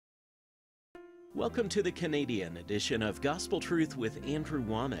Welcome to the Canadian edition of Gospel Truth with Andrew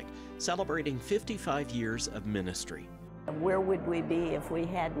Womack, celebrating 55 years of ministry. Where would we be if we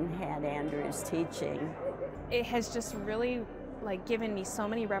hadn't had Andrew's teaching? It has just really given me so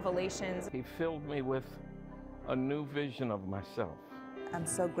many revelations. He filled me with a new vision of myself. I'm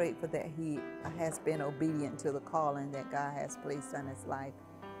so grateful that he has been obedient to the calling that God has placed on his life.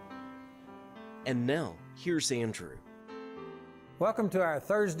 And now, here's Andrew. Welcome to our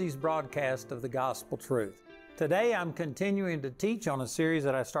Thursday's broadcast of the Gospel Truth. Today I'm continuing to teach on a series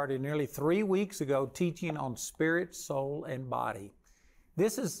that I started nearly 3 weeks ago, teaching on spirit, soul, and body.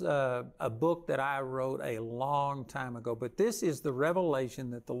 This is a book that I wrote a long time ago, but this is the revelation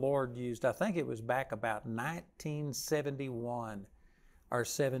that the Lord used. I think it was back about 1971 or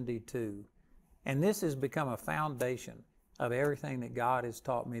 72. And this has become a foundation of everything that God has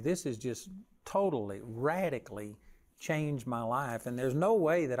taught me. This has just totally, radically changed my life. And there's no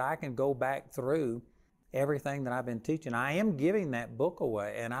way that I can go back through everything that I've been teaching. I am giving that book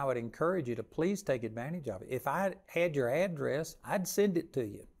away, and I would encourage you to please take advantage of it. If I had your address, I'd send it to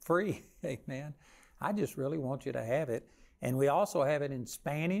you free. Amen. I just really want you to have it. And we also have it in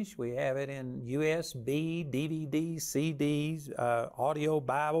Spanish. We have it in USB, DVD, CDs, audio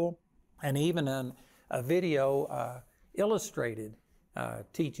Bible, and even a video illustrated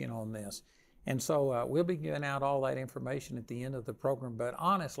teaching on this. And so we'll be giving out all that information at the end of the program. But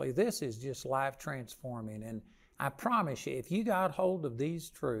honestly, this is just life transforming. And I promise you, if you got hold of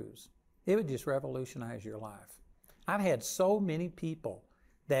these truths, it would just revolutionize your life. I've had so many people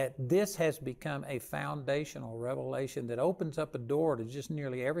that this has become a foundational revelation that opens up a door to just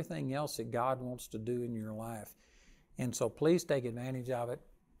nearly everything else that God wants to do in your life. And so please take advantage of it.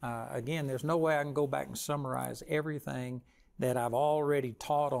 Again, there's no way I can go back and summarize everything that I've already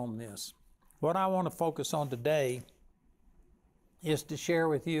taught on this. What I want to focus on today is to share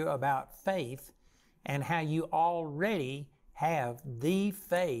with you about faith and how you already have the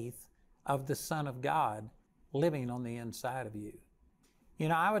faith of the Son of God living on the inside of you. You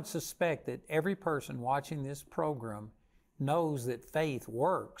know, I would suspect that every person watching this program knows that faith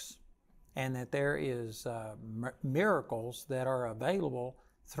works and that there is miracles that are available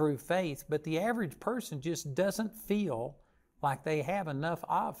through faith, but the average person just doesn't feel like they have enough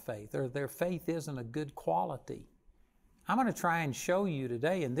of faith, or their faith isn't a good quality. I'm going to try and show you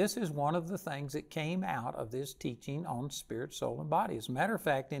today, and this is one of the things that came out of this teaching on spirit, soul, and body. As a matter of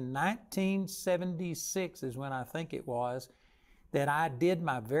fact, in 1976 is when I think it was that I did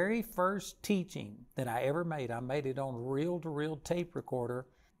my very first teaching that I ever made. I made it on reel-to-reel tape recorder,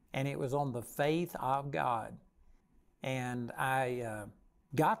 and it was on the faith of God. And I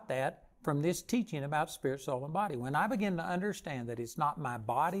got that from this teaching about spirit, soul, and body. When I began to understand that it's not my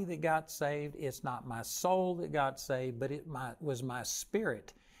body that got saved, it's not my soul that got saved, but it was my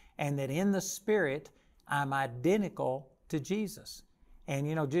spirit. And that in the spirit, I'm identical to Jesus. And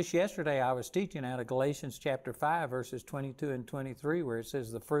you know, just yesterday I was teaching out of Galatians chapter 5, verses 22 and 23, where it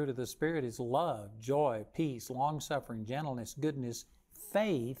says the fruit of the Spirit is love, joy, peace, long-suffering, gentleness, goodness,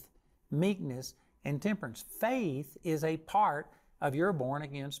 faith, meekness, and temperance. Faith is a part of your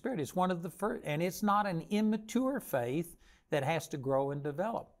born-again spirit. It's one of the first, and it's not an immature faith that has to grow and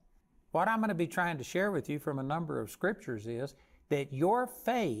develop. What I'm going to be trying to share with you from a number of scriptures is that your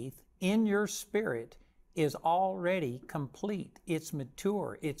faith in your spirit is already complete. It's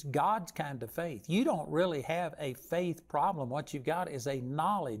mature. It's God's kind of faith. You don't really have a faith problem. What you've got is a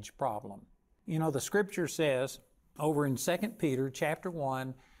knowledge problem. You know, the scripture says over in 2 Peter chapter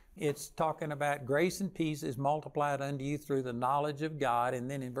 1, it's talking about grace and peace is multiplied unto you through the knowledge of God. And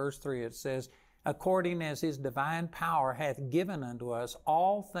then in verse 3 it says, according as His divine power hath given unto us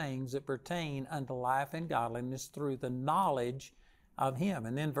all things that pertain unto life and godliness through the knowledge of Him.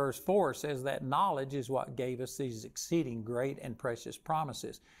 And then verse 4 says that knowledge is what gave us these exceeding great and precious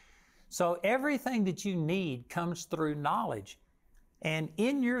promises. So everything that you need comes through knowledge. And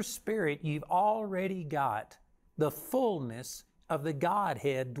in your spirit, you've already got the fullness of the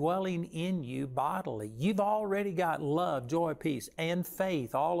Godhead dwelling in you bodily. You've already got love, joy, peace, and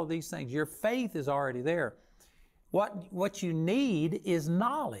faith, all of these things. Your faith is already there. What you need is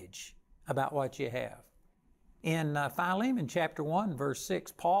knowledge about what you have. In Philemon chapter 1, verse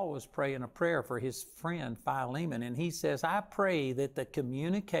 6, Paul was praying a prayer for his friend Philemon, and he says, I pray that the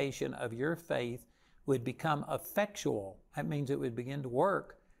communication of your faith would become effectual. That means it would begin to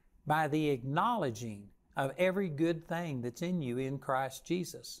work by the acknowledging of every good thing that's in you in Christ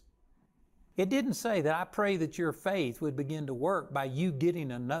Jesus. It didn't say that I pray that your faith would begin to work by you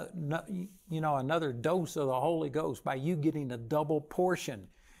getting another dose of the Holy Ghost, by you getting a double portion.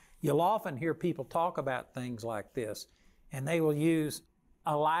 You'll often hear people talk about things like this, and they will use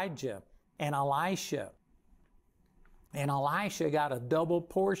Elijah and Elisha. And Elisha got a double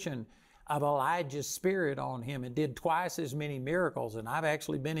portion of Elijah's spirit on him and did twice as many miracles. And I've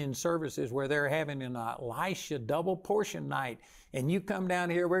actually been in services where they're having an Elisha double portion night. And you come down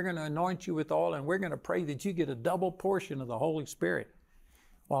here, we're going to anoint you with oil, and we're going to pray that you get a double portion of the Holy Spirit.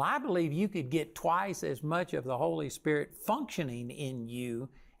 Well, I believe you could get twice as much of the Holy Spirit functioning in you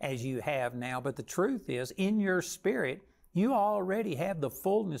as you have now. But the truth is, in your spirit, you already have the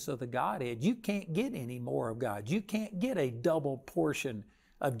fullness of the Godhead. You can't get any more of God. You can't get a double portion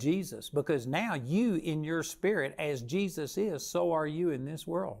of Jesus, because now you in your spirit, as Jesus is, so are you in this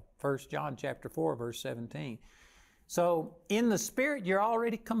world. 1 John chapter 4, verse 17. So in the spirit, you're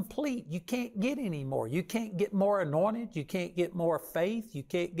already complete. You can't get any more. You can't get more anointed. You can't get more faith. You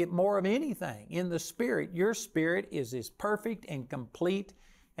can't get more of anything. In the spirit, your spirit is as perfect and complete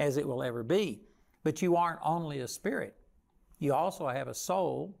as it will ever be. But you aren't only a spirit. You also have a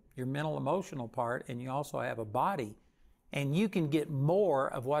soul, your mental, emotional part, and you also have a body. And you can get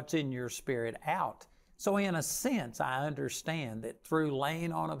more of what's in your spirit out. So in a sense, I understand that through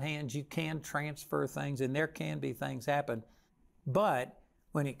laying on of hands, you can transfer things and there can be things happen. But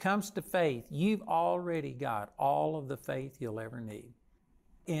when it comes to faith, you've already got all of the faith you'll ever need.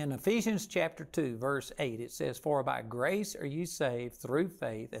 In Ephesians chapter 2, verse 8, it says, "For by grace are you saved through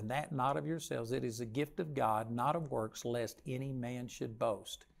faith, and that not of yourselves. It is a gift of God, not of works, lest any man should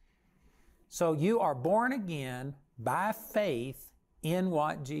boast." So you are born again by faith in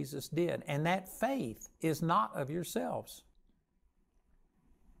what Jesus did. And that faith is not of yourselves.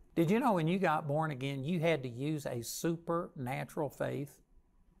 Did you know when you got born again, you had to use a supernatural faith?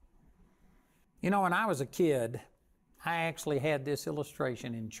 You know, when I was a kid, I actually had this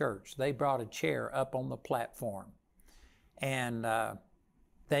illustration in church. They brought a chair up on the platform, and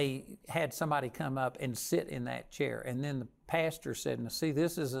they had somebody come up and sit in that chair. And then the pastor said, "Now see,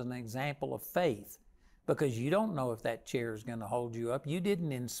 this is an example of faith, because you don't know if that chair is going to hold you up. You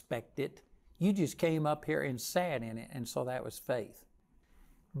didn't inspect it. You just came up here and sat in it, and so that was faith."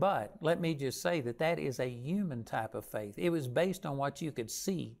 But let me just say that that is a human type of faith. It was based on what you could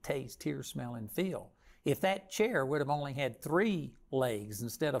see, taste, hear, smell, and feel. If that chair would have only had 3 legs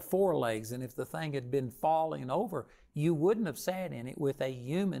instead of 4 legs, and if the thing had been falling over, you wouldn't have sat in it with a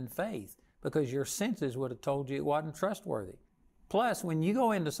human faith, because your senses would have told you it wasn't trustworthy. Plus, when you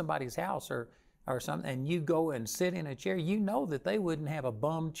go into somebody's house or something, and you go and sit in a chair, you know that they wouldn't have a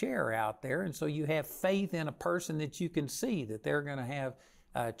bum chair out there, and so you have faith in a person that you can see that they're going to have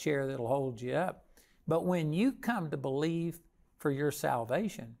a chair that'll hold you up. But when you come to believe for your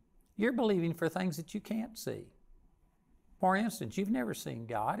salvation, you're believing for things that you can't see. For instance, you've never seen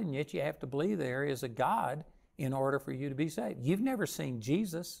God, and yet you have to believe there is a God in order for you to be saved. You've never seen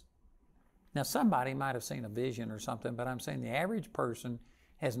Jesus. Now, somebody might have seen a vision or something, but I'm saying the average person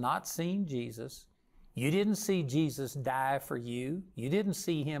has not seen Jesus. You didn't see Jesus die for you. You didn't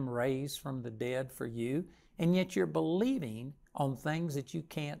see Him raised from the dead for you, and yet you're believing on things that you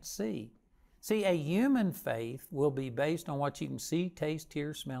can't see. See, a human faith will be based on what you can see, taste,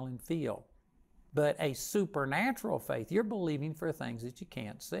 hear, smell, and feel. But a supernatural faith, you're believing for things that you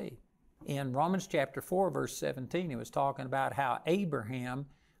can't see. In Romans chapter 4, verse 17, it was talking about how Abraham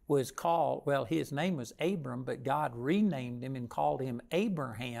was called, well, his name was Abram, but God renamed him and called him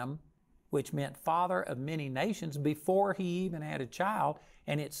Abraham, which meant father of many nations, before he even had a child.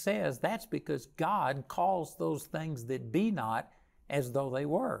 And it says that's because God calls those things that be not as though they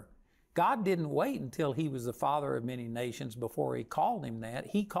were. God didn't wait until he was the father of many nations before he called him that.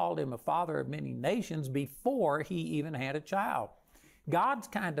 He called him a father of many nations before he even had a child. God's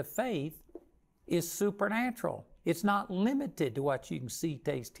kind of faith is supernatural. It's not limited to what you can see,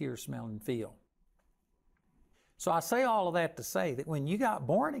 taste, hear, smell, and feel. So I say all of that to say that when you got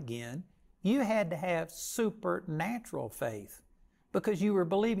born again, you had to have supernatural faith, because you were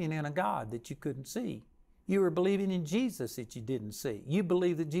believing in a God that you couldn't see. You were believing in Jesus that you didn't see. You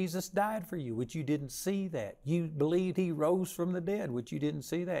believed that Jesus died for you, which you didn't see that. You believed He rose from the dead, which you didn't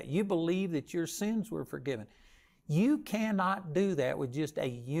see that. You believed that your sins were forgiven. You cannot do that with just a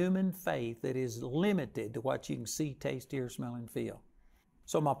human faith that is limited to what you can see, taste, hear, smell, and feel.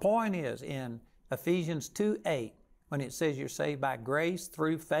 So my point is, in Ephesians 2:8, when it says you're saved by grace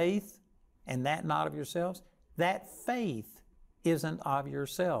through faith, and that not of yourselves, that faith isn't of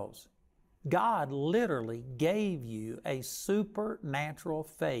yourselves. God literally gave you a supernatural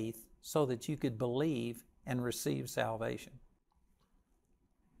faith so that you could believe and receive salvation.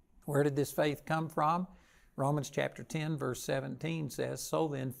 Where did this faith come from? Romans chapter 10, verse 17 says, "So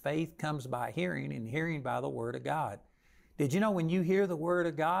then faith comes by hearing, and hearing by the Word of God." Did you know when you hear the Word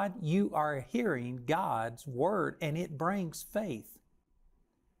of God, you are hearing God's Word, and it brings faith.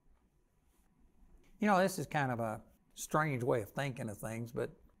 You know, this is kind of a strange way of thinking of things,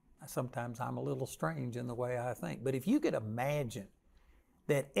 but sometimes I'm a little strange in the way I think. But if you could imagine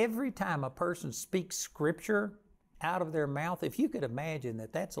that every time a person speaks Scripture out of their mouth, if you could imagine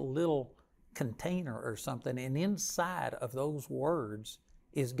that that's a little container or something, and inside of those words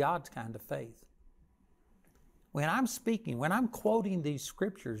is God's kind of faith. When I'm speaking, when I'm quoting these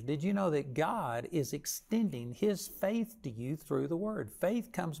Scriptures, did you know that God is extending His faith to you through the Word?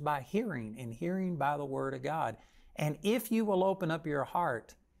 Faith comes by hearing, and hearing by the Word of God. And if you will open up your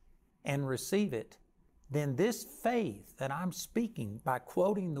heart and receive it, then this faith that I'm speaking by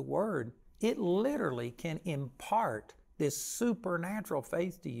quoting the Word, it literally can impart this supernatural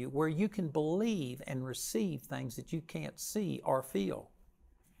faith to you where you can believe and receive things that you can't see or feel.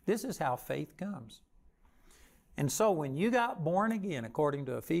 This is how faith comes. And so when you got born again, according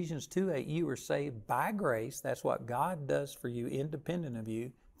to Ephesians 2:8, you were saved by grace. That's what God does for you, independent of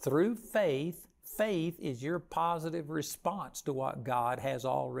you, through faith. Faith is your positive response to what God has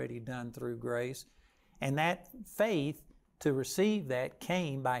already done through grace. And that faith, to receive that,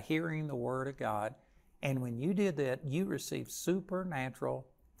 came by hearing the Word of God. And when you did that, you received supernatural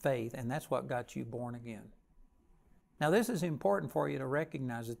faith, and that's what got you born again. Now, this is important for you to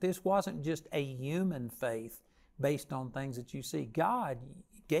recognize that this wasn't just a human faith based on things that you see. God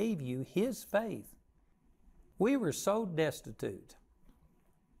gave you His faith. We were so destitute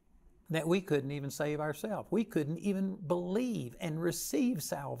that we couldn't even save ourselves. We couldn't even believe and receive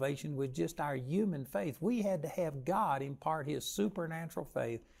salvation with just our human faith. We had to have God impart His supernatural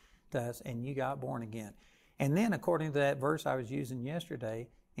faith to us, and you got born again. And then, according to that verse I was using yesterday,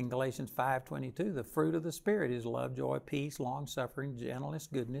 in Galatians 5:22, the fruit of the Spirit is love, joy, peace, long-suffering, gentleness,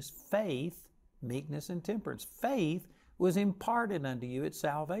 goodness, faith, meekness, and temperance. Faith was imparted unto you at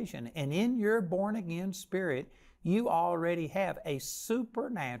salvation. And in your born-again spirit, you already have a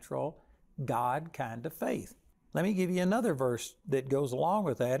supernatural God kind of faith. Let me give you another verse that goes along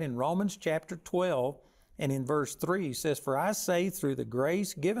with that. In Romans chapter 12 and in verse 3, he says, "For I say through the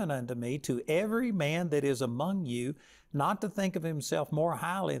grace given unto me to every man that is among you, not to think of himself more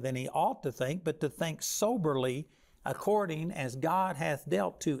highly than he ought to think, but to think soberly, according as God hath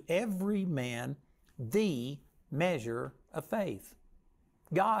dealt to every man the measure of faith."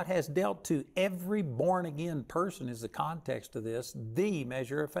 God has dealt to every born-again person, is the context of this, the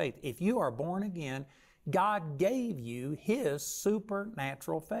measure of faith. If you are born again, God gave you His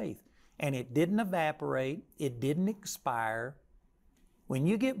supernatural faith. And it didn't evaporate, it didn't expire. When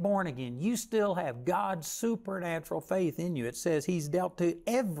you get born again, you still have God's supernatural faith in you. It says He's dealt to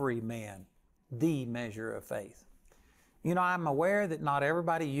every man the measure of faith. You know, I'm aware that not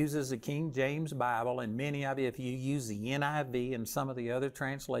everybody uses the King James Bible, and many of you, if you use the NIV and some of the other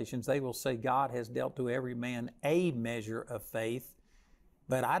translations, they will say God has dealt to every man a measure of faith.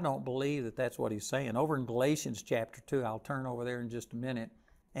 But I don't believe that that's what he's saying. Over in Galatians chapter 2, I'll turn over there in just a minute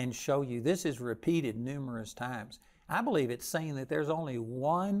and show you. This is repeated numerous times. I believe it's saying that there's only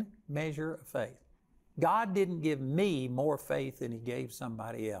one measure of faith. God didn't give me more faith than He gave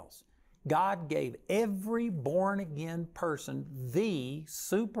somebody else. God gave every born-again person the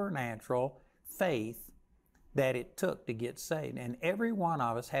supernatural faith that it took to get saved. And every one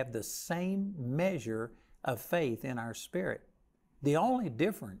of us have the same measure of faith in our spirit. The only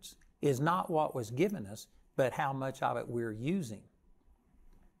difference is not what was given us, but how much of it we're using.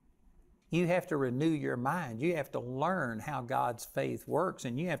 You have to renew your mind. You have to learn how God's faith works,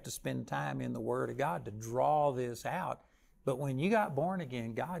 and you have to spend time in the Word of God to draw this out. But when you got born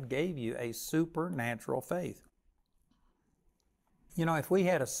again, God gave you a supernatural faith. You know, if we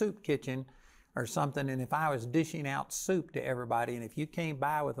had a soup kitchen or something, and if I was dishing out soup to everybody, and if you came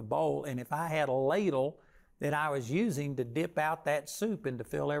by with a bowl, and if I had a ladle that I was using to dip out that soup and to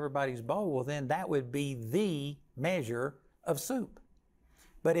fill everybody's bowl, well, then that would be the measure of soup.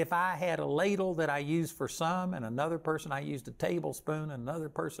 But if I had a ladle that I used for some, and another person I used a tablespoon, another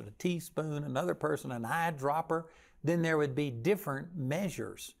person a teaspoon, another person an eyedropper, then there would be different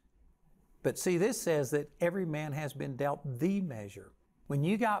measures. But see, this says that every man has been dealt the measure. When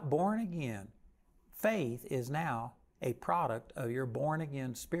you got born again, faith is now a product of your born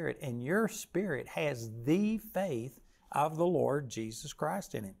again spirit, and your spirit has the faith of the Lord Jesus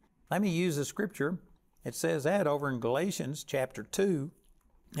Christ in it. Let me use the scripture. It says that over in Galatians chapter 2,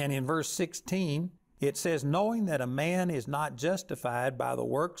 and in verse 16, it says, "Knowing that a man is not justified by the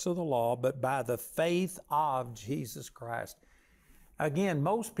works of the law, but by the faith of Jesus Christ." Again,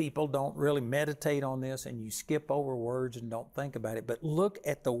 most people don't really meditate on this, and you skip over words and don't think about it. But look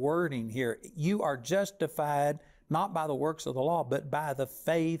at the wording here. You are justified not by the works of the law, but by the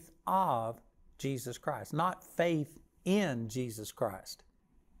faith of Jesus Christ. Not faith in Jesus Christ.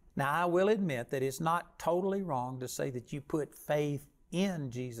 Now, I will admit that it's not totally wrong to say that you put faith in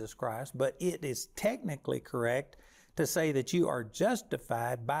Jesus Christ, but it is technically correct to say that you are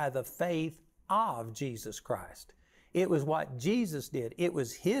justified by the faith of Jesus Christ. It was what Jesus did. It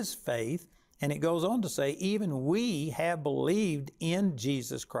was His faith, and it goes on to say, even we have believed in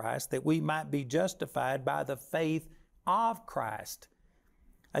Jesus Christ that we might be justified by the faith of Christ.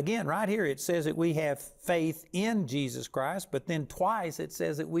 Again, right here it says that we have faith in Jesus Christ, but then twice it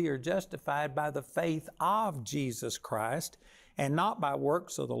says that we are justified by the faith of Jesus Christ and not by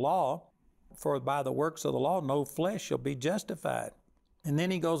works of the law, for by the works of the law no flesh shall be justified. And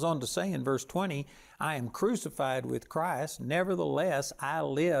then he goes on to say in verse 20, I am crucified with Christ, nevertheless I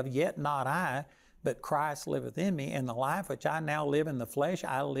live, yet not I, but Christ liveth in me, and the life which I now live in the flesh,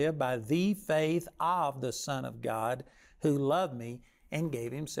 I live by the faith of the Son of God, who loved me and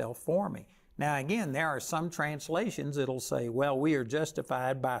gave Himself for me. Now again, there are some translations that'll say, well, we are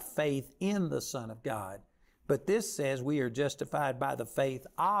justified by faith in the Son of God. But this says we are justified by the faith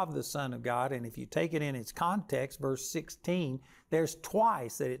of the Son of God, and if you take it in its context, verse 16, there's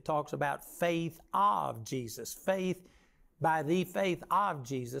twice that it talks about faith of Jesus. Faith by the faith of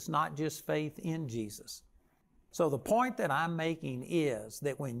Jesus, not just faith in Jesus. So the point that I'm making is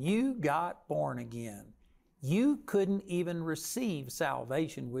that when you got born again, you couldn't even receive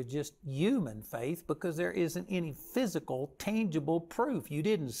salvation with just human faith because there isn't any physical, tangible proof. You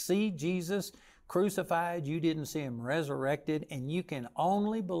didn't see Jesus crucified, you didn't see Him resurrected, and you can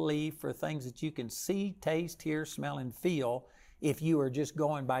only believe for things that you can see, taste, hear, smell, and feel if you are just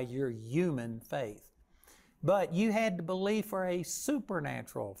going by your human faith. But you had to believe for a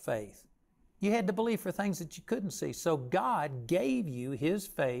supernatural faith. You had to believe for things that you couldn't see. So God gave you His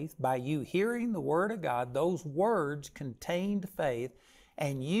faith by you hearing the Word of God. Those words contained faith,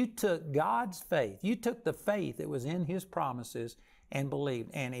 and you took God's faith. You took the faith that was in His promises and believed.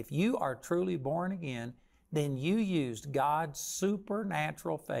 And if you are truly born again, then you used God's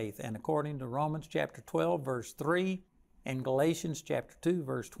supernatural faith. And according to Romans chapter 12, verse 3, and Galatians chapter 2,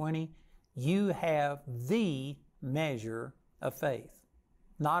 verse 20, you have the measure of faith.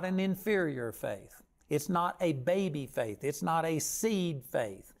 Not an inferior faith. It's not a baby faith. It's not a seed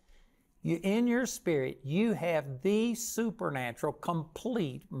faith. In your spirit, you have the supernatural,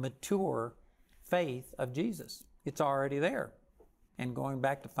 complete, mature faith of Jesus. It's already there. And going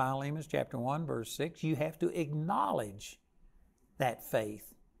back to Philemon chapter 1, verse 6, you have to acknowledge that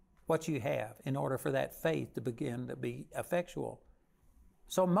faith, what you have, in order for that faith to begin to be effectual.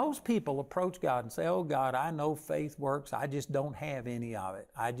 So most people approach God and say, oh God, I know faith works. I just don't have any of it.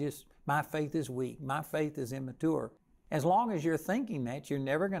 My faith is weak. My faith is immature. As long as you're thinking that, you're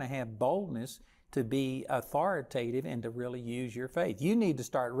never going to have boldness to be authoritative and to really use your faith. You need to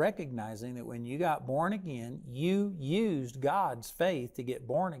start recognizing that when you got born again, you used God's faith to get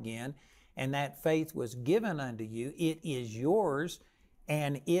born again, and that faith was given unto you. It is yours,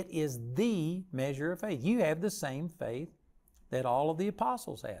 and it is the measure of faith. You have the same faith that all of the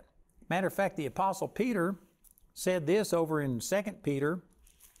apostles had. Matter of fact, the Apostle Peter said this over in 2 Peter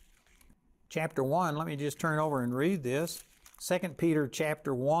chapter 1. Let me just turn over and read this. 2 Peter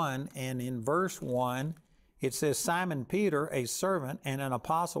chapter 1, and in verse 1, it says, Simon Peter, a servant and an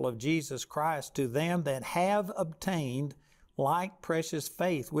apostle of Jesus Christ, to them that have obtained like precious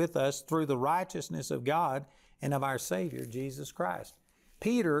faith with us through the righteousness of God and of our Savior, Jesus Christ.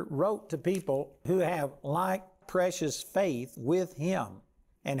 Peter wrote to people who have like precious faith with Him.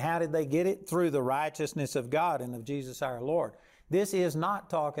 And how did they get it? Through the righteousness of God and of Jesus our Lord. This is not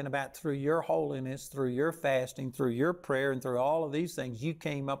talking about through your holiness, through your fasting, through your prayer, and through all of these things you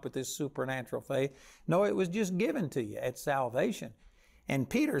came up with this supernatural faith. No, it was just given to you at salvation. And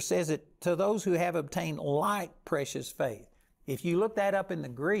Peter says it to those who have obtained like precious faith. If you look that up in the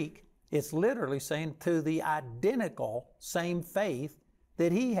Greek, it's literally saying to the identical same faith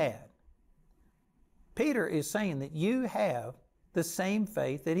that he had. Peter is saying that you have the same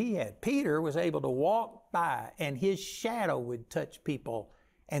faith that he had. Peter was able to walk by and his shadow would touch people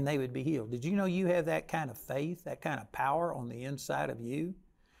and they would be healed. Did you know you have that kind of faith, that kind of power on the inside of you?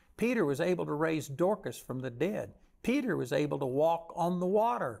 Peter was able to raise Dorcas from the dead. Peter was able to walk on the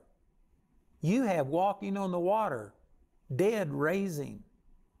water. You have walking on the water, dead raising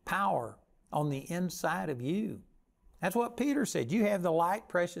power on the inside of you. That's what Peter said. You have the like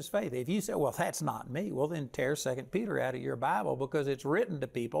precious faith. If you say, well, that's not me, well, then tear 2 Peter out of your Bible, because it's written to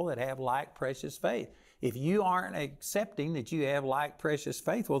people that have like precious faith. If you aren't accepting that you have like precious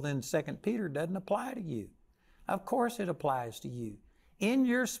faith, well, then 2 Peter doesn't apply to you. Of course it applies to you. In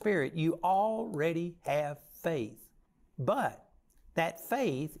your spirit, you already have faith. But That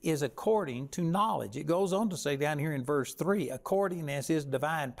faith is according to knowledge. It goes on to say down here in verse 3, according as His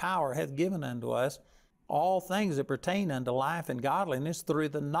divine power hath given unto us all things that pertain unto life and godliness through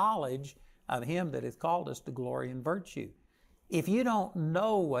the knowledge of Him that hath called us to glory and virtue. If you don't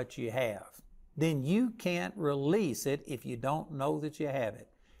know what you have, then you can't release it if you don't know that you have it.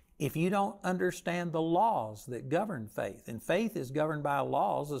 If you don't understand the laws that govern faith, and faith is governed by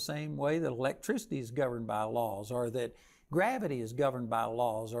laws the same way that electricity is governed by laws, or that gravity is governed by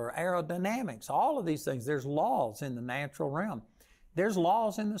laws, or aerodynamics, all of these things. There's laws in the natural realm. There's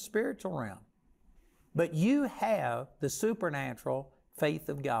laws in the spiritual realm. But you have the supernatural faith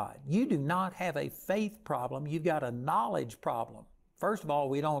of God. You do not have a faith problem. You've got a knowledge problem. First of all,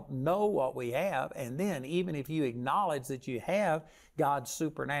 we don't know what we have, and then even if you acknowledge that you have God's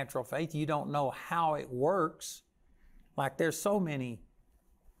supernatural faith, you don't know how it works. Like there's so many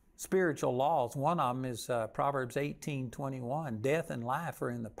spiritual laws. One of them is Proverbs 18:21. Death and life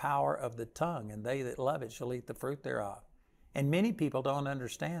are in the power of the tongue, and they that love it shall eat the fruit thereof. And many people don't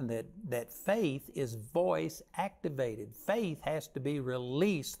understand that faith is voice activated. Faith has to be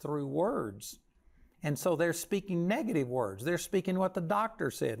released through words. And so they're speaking negative words. They're speaking what the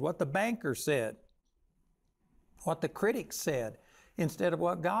doctor said, what the banker said, what the critics said, instead of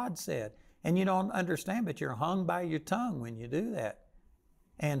what God said. And you don't understand, but you're hung by your tongue when you do that.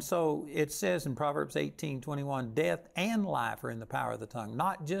 And so it says in Proverbs 18:21, death and life are in the power of the tongue.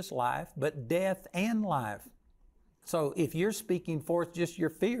 Not just life, but death and life. So if you're speaking forth just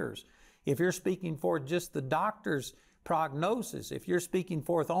your fears, if you're speaking forth just the doctor's prognosis, if you're speaking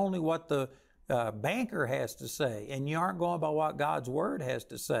forth only what the banker has to say, and you aren't going by what God's Word has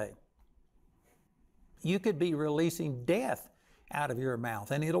to say, you could be releasing death out of your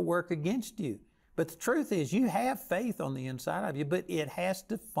mouth, and it'll work against you. But the truth is, you have faith on the inside of you, but it has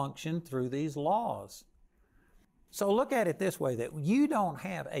to function through these laws. So look at it this way, that you don't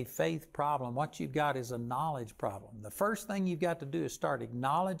have a faith problem. What you've got is a knowledge problem. The first thing you've got to do is start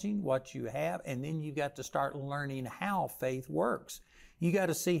acknowledging what you have, and then you've got to start learning how faith works. You got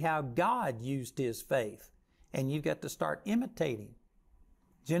to see how God used His faith, and you've got to start imitating.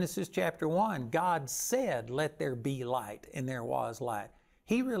 Genesis chapter 1, God said, let there be light, and there was light.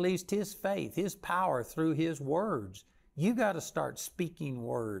 He released His faith, His power through His words. You got to start speaking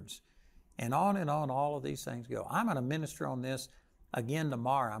words. And on all of these things go. I'm going to minister on this again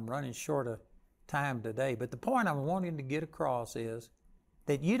tomorrow. I'm running short of time today. But the point I'm wanting to get across is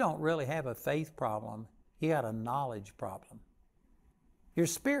that you don't really have a faith problem. You got a knowledge problem. Your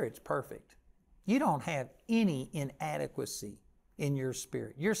spirit's perfect. You don't have any inadequacy in your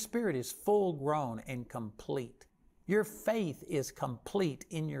spirit. Your spirit is full grown and complete. Your faith is complete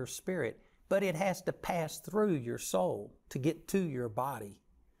in your spirit, but it has to pass through your soul to get to your body.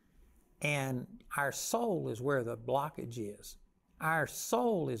 And our soul is where the blockage is. Our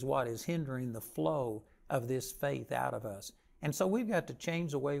soul is what is hindering the flow of this faith out of us. And so we've got to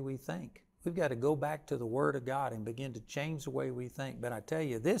change the way we think. We've got to go back to the Word of God and begin to change the way we think. But I tell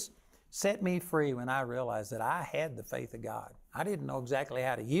you, this set me free when I realized that I had the faith of God. I didn't know exactly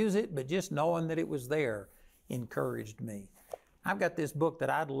how to use it, but just knowing that it was there encouraged me. I've got this book that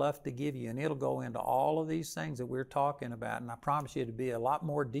I'd love to give you, and it'll go into all of these things that we're talking about, and I promise you it'll be a lot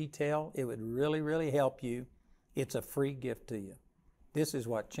more detail. It would really, really help you. It's a free gift to you. This is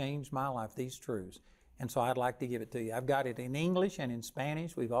what changed my life, these truths. And so I'd like to give it to you. I've got it in English and in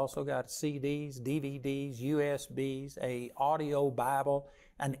Spanish. We've also got CDs, DVDs, USBs, a audio Bible,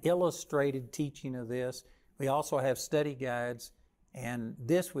 an illustrated teaching of this. We also have study guides, and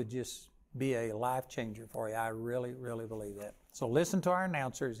this would just be a life changer for you. I really, really believe that. So listen to our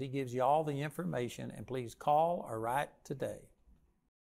announcer as he gives you all the information, and please call or write today.